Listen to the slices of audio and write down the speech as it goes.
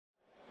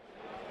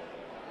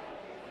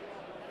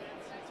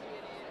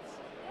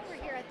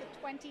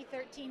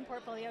2013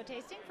 portfolio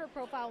tasting for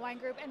Profile Wine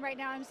Group, and right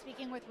now I'm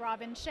speaking with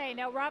Robin Shea.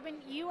 Now, Robin,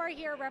 you are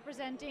here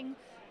representing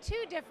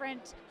two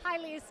different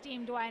highly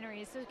esteemed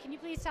wineries, so can you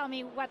please tell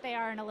me what they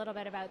are and a little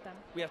bit about them?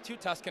 We have two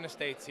Tuscan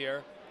estates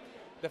here.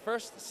 The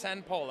first,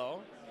 San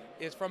Polo,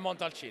 is from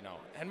Montalcino,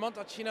 and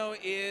Montalcino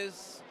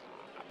is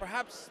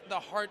perhaps the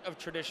heart of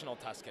traditional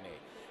Tuscany.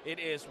 It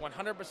is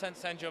 100%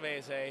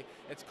 Sangiovese.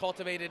 It's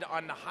cultivated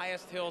on the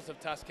highest hills of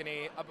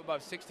Tuscany, up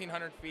above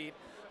 1,600 feet,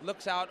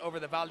 looks out over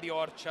the Val di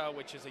Orcia,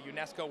 which is a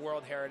UNESCO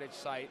World Heritage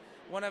Site,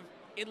 one of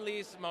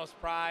Italy's most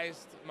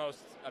prized,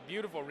 most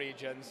beautiful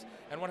regions,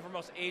 and one of our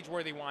most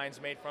age-worthy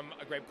wines made from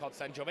a grape called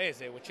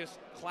Sangiovese, which is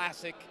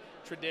classic,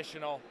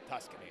 traditional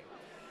Tuscany.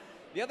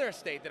 The other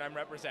estate that I'm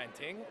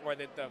representing, or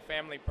that the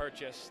family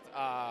purchased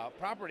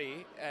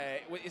property,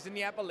 is in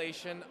the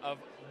appellation of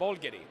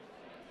Bolgheri.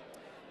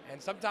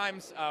 And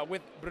sometimes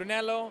with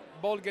Brunello,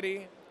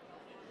 Bolgheri,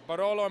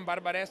 Barolo, and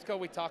Barbaresco,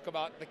 we talk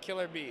about the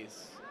killer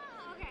bees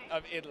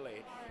of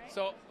Italy. Right.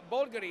 So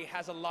Bolgheri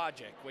has a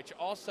logic, which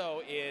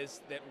also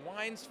is that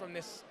wines from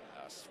this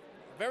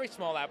very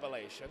small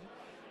appellation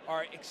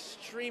are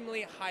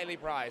extremely highly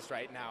prized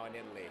right now in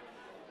Italy.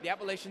 The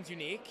appellation's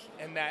unique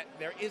in that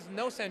there is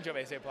no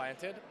Sangiovese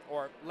planted,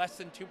 or less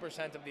than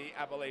 2% of the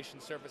appellation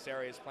surface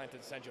area is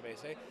planted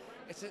Sangiovese.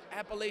 It's an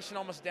appellation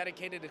almost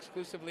dedicated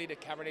exclusively to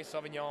Cabernet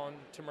Sauvignon,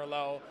 to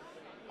Merlot.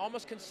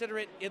 Almost consider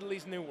it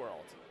Italy's New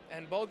World.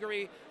 And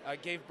Bolgheri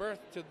gave birth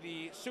to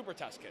the Super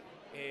Tuscan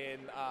in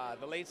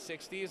the late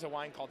 60s. A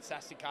wine called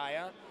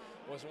Sassicaia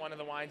was one of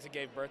the wines that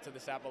gave birth to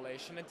this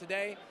appellation. And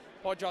today,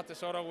 Poggio Al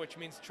Tesoro, which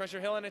means Treasure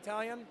Hill in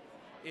Italian,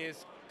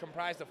 is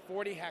comprised of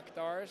 40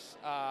 hectares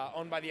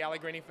owned by the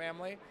Allegrini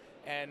family,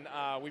 and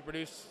we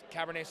produce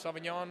Cabernet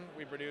Sauvignon,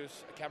 we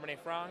produce Cabernet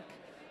Franc,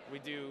 we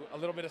do a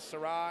little bit of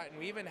Syrah, and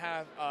we even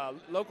have a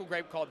local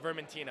grape called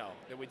Vermentino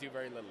that we do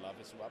very little of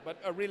as well, but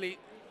a really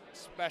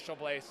special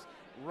place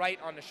right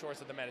on the shores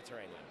of the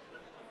Mediterranean.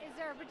 Is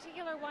there a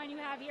particular wine you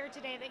have here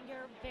today that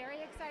you're very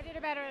excited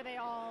about, or are they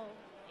all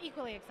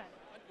equally excited?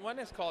 One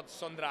is called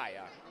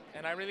Sondraia,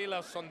 and I really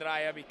love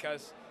Sondraia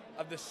because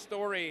of the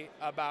story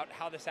about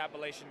how this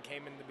appellation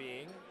came into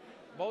being.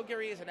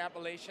 Bolgheri is an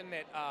appellation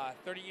that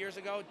 30 years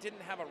ago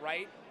didn't have a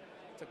right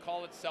to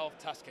call itself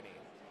Tuscany.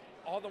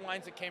 All the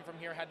wines that came from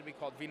here had to be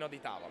called Vino di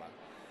Tavola.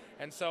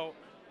 And so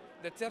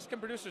the Tuscan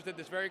producers did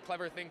this very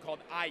clever thing called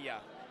Aia.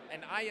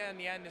 And Aia in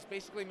the end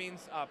basically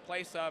means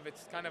place of,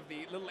 it's kind of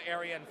the little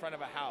area in front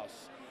of a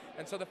house.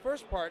 And so the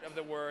first part of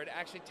the word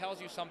actually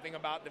tells you something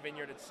about the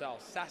vineyard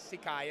itself.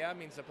 Sassicaia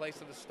means the place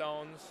of the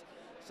stones.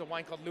 It's a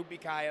wine called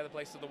Lubicaia, the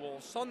place of the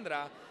wolves.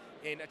 Sondra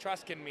in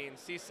Etruscan means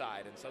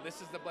seaside, and so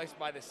this is the place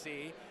by the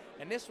sea.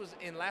 And this was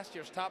in last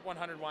year's top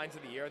 100 wines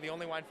of the year, the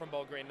only wine from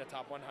Bolgheri in the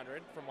top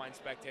 100 from Wine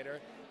Spectator.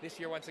 This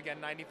year, once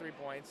again, 93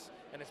 points,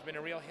 and it's been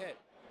a real hit.